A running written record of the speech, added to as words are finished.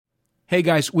Hey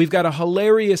guys, we've got a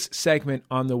hilarious segment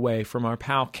on the way from our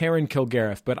pal Karen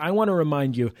Kilgariff, but I want to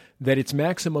remind you that it's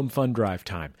Maximum Fun Drive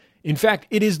time. In fact,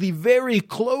 it is the very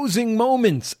closing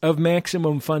moments of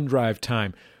Maximum Fun Drive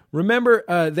time. Remember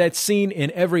that scene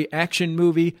in every action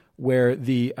movie where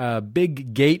the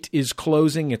big gate is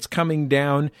closing, it's coming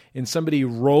down, and somebody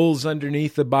rolls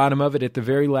underneath the bottom of it at the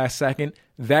very last second?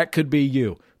 That could be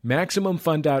you.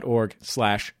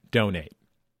 MaximumFun.org/donate.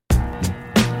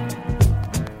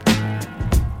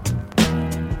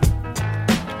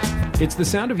 It's The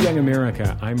Sound of Young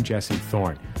America. I'm Jesse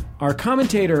Thorne. Our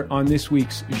commentator on this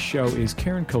week's show is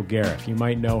Karen Kilgariff. You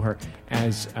might know her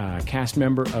as a cast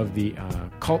member of the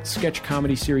cult sketch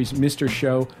comedy series Mr.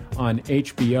 Show on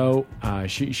HBO.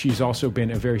 She's also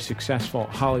been a very successful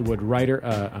Hollywood writer,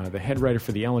 the head writer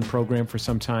for the Ellen program for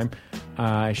some time.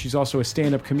 She's also a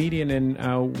stand-up comedian and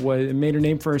made her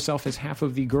name for herself as half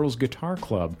of the Girls Guitar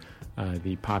Club,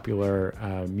 the popular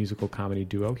musical comedy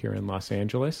duo here in Los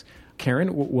Angeles. Karen,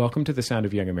 welcome to The Sound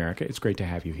of Young America. It's great to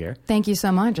have you here. Thank you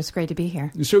so much. It's great to be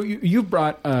here. So you've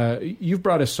brought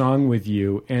a song with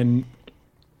you, and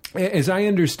as I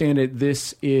understand it,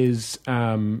 this is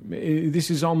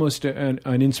almost an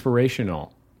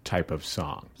inspirational type of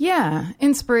song. Yeah,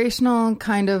 inspirational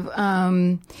kind of.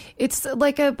 It's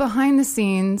like a behind the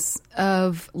scenes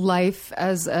of life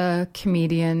as a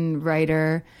comedian,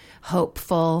 writer,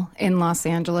 hopeful in Los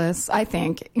Angeles. I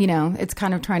think, it's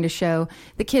kind of trying to show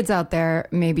the kids out there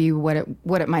maybe what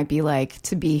it might be like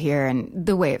to be here and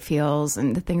the way it feels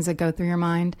and the things that go through your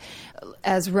mind.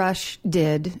 As Rush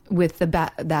did with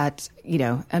that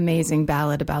amazing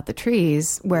ballad about the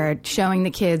trees, where showing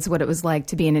the kids what it was like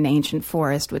to be in an ancient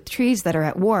forest with trees that are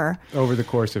at war. Over the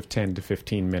course of 10 to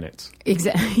 15 minutes.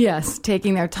 Yes,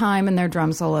 taking their time and their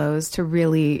drum solos to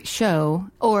really show,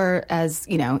 or as,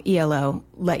 ELO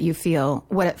let you feel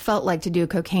what it felt like to do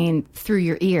cocaine through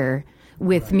your ear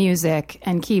with music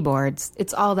and keyboards.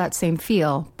 It's all that same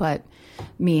feel, but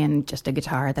me and just a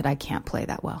guitar that I can't play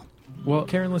that well. Well,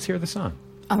 Karen, let's hear the song.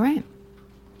 All right.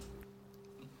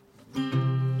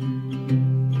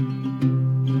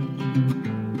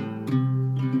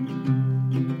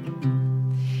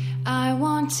 I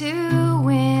want to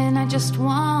win, I just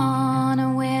want to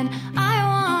win. I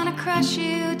want to crush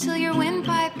you till your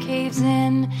windpipe caves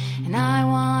in. And I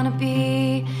want to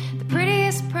be the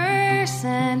prettiest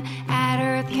person at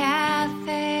Earth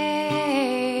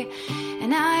Cafe.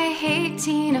 And I hate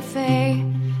Tina Fey,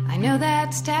 I know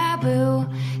that's taboo.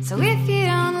 So if you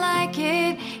don't like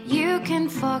it, you can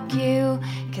fuck you.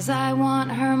 'Cause I want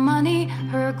her money,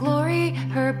 her glory,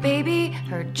 her baby,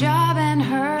 her job, and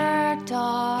her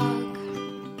dog.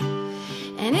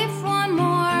 And if one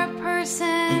more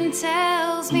person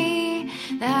tells me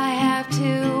that I have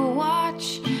to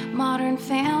watch Modern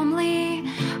Family,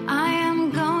 I am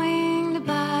going to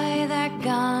buy that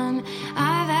gun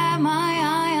I've had my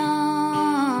eye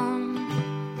on.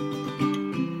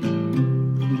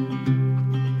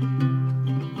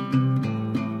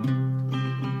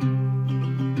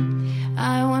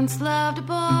 I once loved a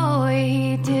boy,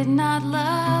 he did not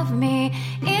love me.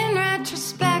 In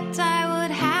retrospect, I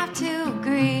would have to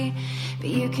agree. But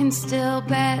you can still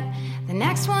bet the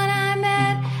next one I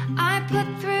met, I put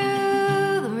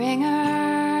through the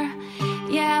ringer.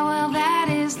 Yeah, well, that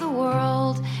is the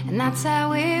world, and that's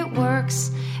how it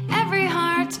works. Every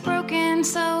heart's broken,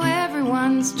 so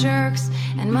everyone's jerks.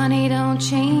 And money don't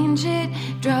change it,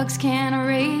 drugs can't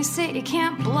erase it, you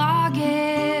can't blog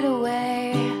it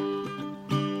away.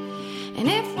 And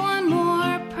if one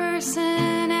more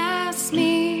person asks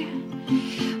me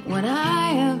what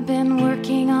I have been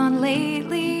working on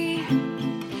lately,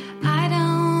 I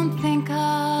don't think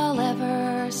I'll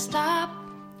ever stop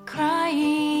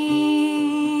crying.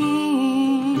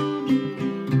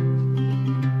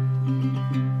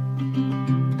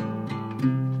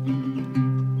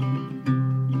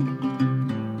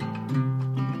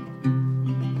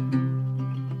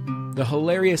 The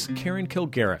hilarious Karen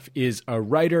Kilgariff is a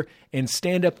writer and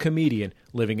stand-up comedian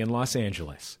living in Los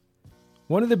Angeles.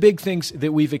 One of the big things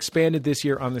that we've expanded this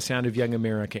year on The Sound of Young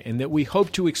America, and that we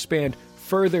hope to expand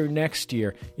further next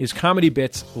year, is comedy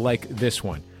bits like this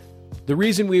one. The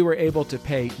reason we were able to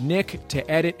pay Nick to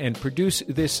edit and produce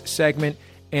this segment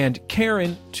and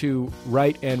Karen to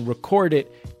write and record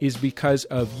it is because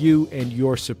of you and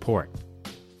your support.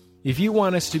 If you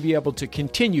want us to be able to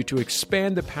continue to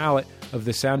expand the palette of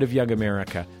The Sound of Young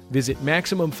America, visit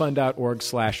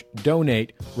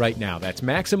MaximumFun.org/donate right now. That's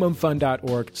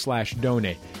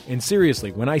MaximumFun.org/donate. And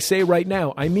seriously, when I say right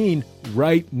now, I mean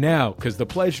right now, because the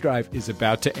pledge drive is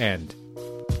about to end.